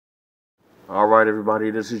Alright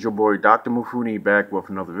everybody, this is your boy Dr.Mafune back with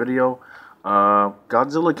another video.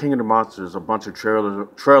 Godzilla King of the Monsters, a bunch of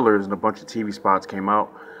trailers and a bunch of TV spots came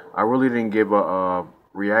out. I really didn't give a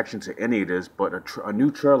reaction to any of this, but a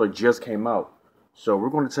new trailer just came out. So we're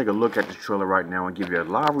going to take a look at this trailer right now and give you a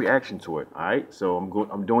live reaction to it. Alright, so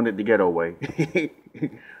I'm doing it the ghetto way.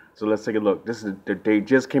 So let's take a look. They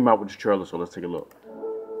just came out with the trailer, so let's take a look.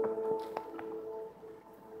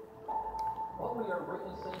 What we are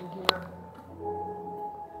witnessing here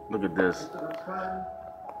Look at this. is the return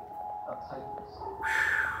of Titans.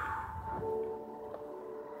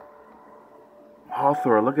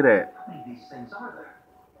 Mothra, look at that. How many of these things are there?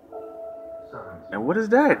 17. And what is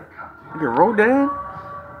that? Look at Rodan.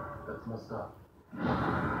 That's messed up.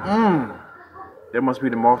 That must be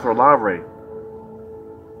the Mothra Lavre.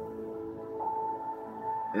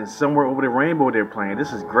 And somewhere over the rainbow they're playing.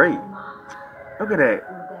 This is great. Look at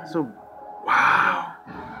that. So, wow.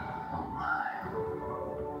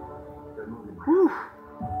 They're moving. Whew.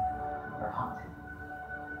 They're hunting.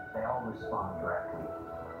 They all respond directly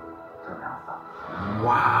to an alpha.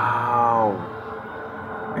 Wow.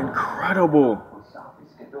 Incredible. We stop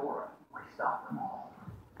these Ghidorah. We stop them all.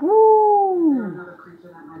 Woo. Another creature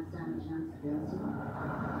that might stand a chance against you.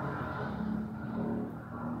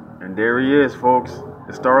 And there he is, folks.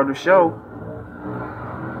 The star of the show.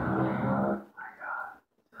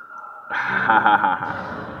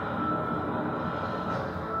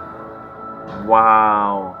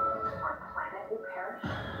 Wow.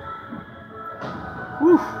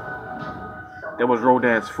 Whew. That was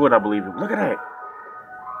Rodan's foot, I believe. Look at that.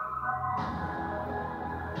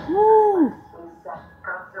 Woo.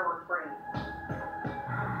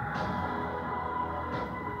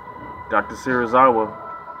 Dr. Serizawa.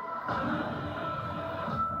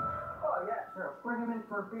 Oh, yeah, sure. Bring him in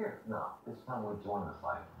for a beer. No, this time we'll join the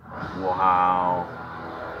fight. Wow.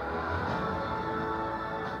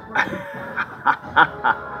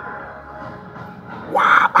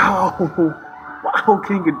 Wow. Wow,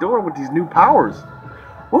 King Ghidorah with these new powers.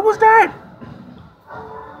 What was that?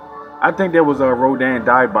 I think that was Rodan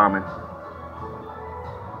dive bombing.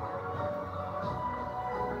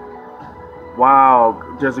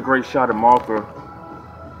 Wow, there's a great shot of Mothra.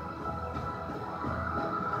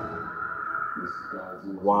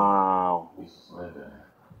 Wow.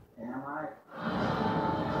 Damn right.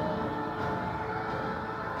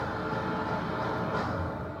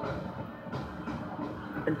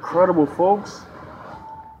 Incredible, folks.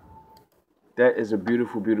 That is a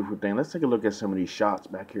beautiful, beautiful thing. Let's take a look at some of these shots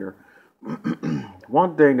back here.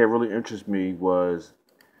 One thing that really interests me was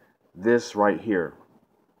this right here.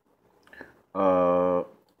 What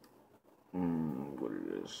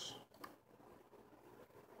it is?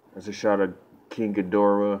 It's a shot of King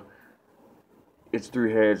Ghidorah. Its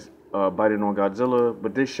three heads biting on Godzilla.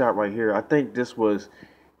 But this shot right here, I think this was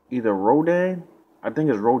either Rodan. I think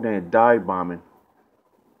it's Rodan dive bombing.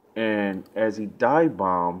 And as he dive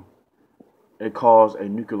bombed, it caused a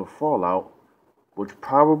nuclear fallout, which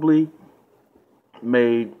probably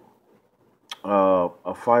made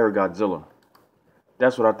a fire Godzilla.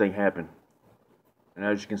 That's what I think happened. And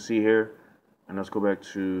as you can see here, and let's go back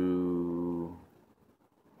to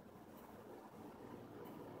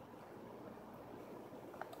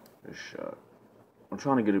this shot. I'm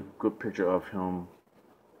trying to get a good picture of him.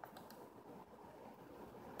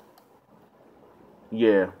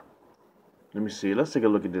 Yeah. Let me see. Let's take a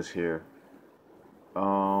look at this here.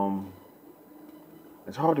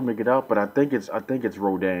 It's hard to make it out, but I think it's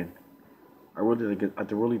Rodan. I really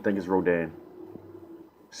think it's Rodan.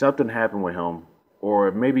 Something happened with him,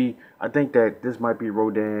 or maybe I think that this might be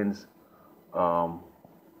Rodan's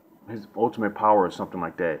his ultimate power or something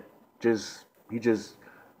like that. He just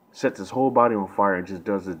sets his whole body on fire and just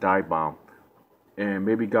does this dive bomb. And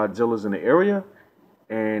maybe Godzilla's in the area,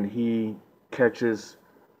 and he catches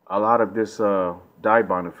a lot of this dive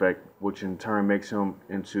bomb effect, which in turn makes him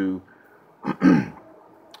into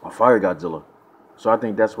a fire Godzilla. So I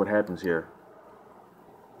think that's what happens here.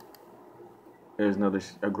 There's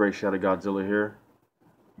a great shot of Godzilla here.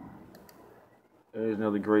 There's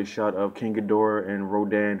another great shot of King Ghidorah and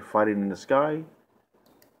Rodan fighting in the sky.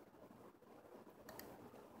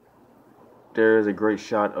 There's a great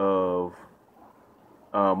shot of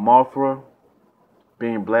Mothra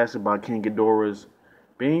being blasted by King Ghidorah's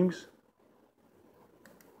beams.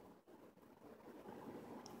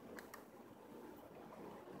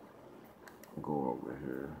 Go over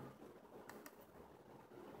here.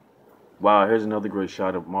 Wow, here's another great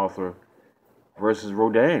shot of Mothra versus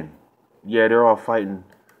Rodan. Yeah, they're all fighting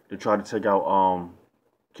to try to take out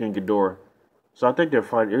King Ghidorah. So I think they're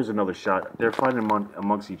fighting. Here's another shot. They're fighting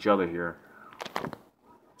amongst each other here.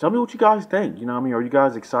 Tell me what you guys think. You know what I mean? Are you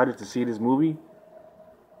guys excited to see this movie?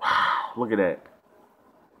 Wow, look at that.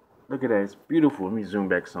 Look at that. It's beautiful. Let me zoom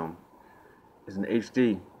back some. It's in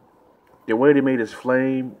HD. The way they made this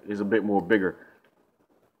flame is a bit more bigger.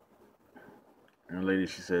 And the lady,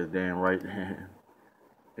 she says, damn right.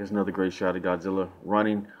 There's another great shot of Godzilla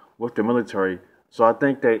running with the military. So I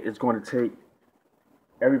think that it's going to take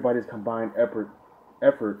everybody's combined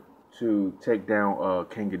effort to take down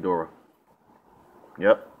King Ghidorah.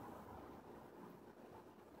 Yep.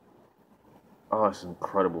 Oh, it's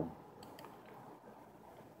incredible.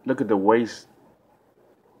 Look at the waste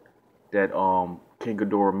that King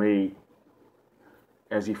Ghidorah made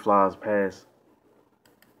as he flies past.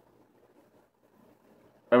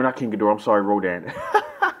 I mean, not King Ghidorah. I'm sorry, Rodan.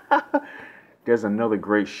 There's another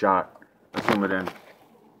great shot of some of them.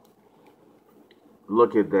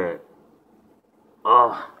 Look at that.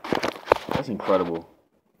 Ah, that's incredible.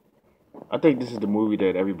 I think this is the movie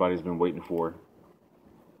that everybody's been waiting for.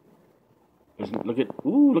 Look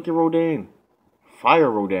at Rodan.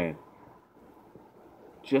 Fire Rodan.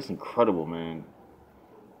 Just incredible, man.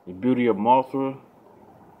 The beauty of Mothra.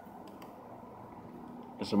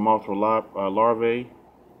 It's a Mothra larvae.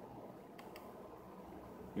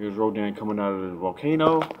 Here's Rodan coming out of the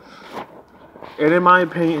volcano. And in my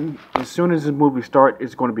opinion, as soon as this movie starts,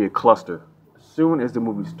 it's going to be a cluster. As soon as the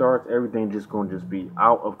movie starts, everything just going to just be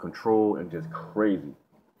out of control and just crazy.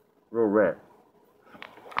 Real rap.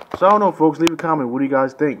 So I don't know, folks. Leave a comment. What do you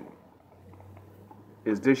guys think?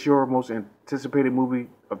 Is this your most anticipated movie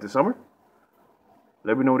of the summer?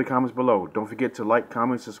 Let me know in the comments below. Don't forget to like,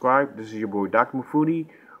 comment, subscribe. This is your boy Dr. Mafune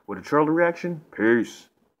with a trailer reaction. Peace.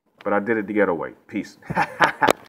 But I did it the ghetto way. Peace.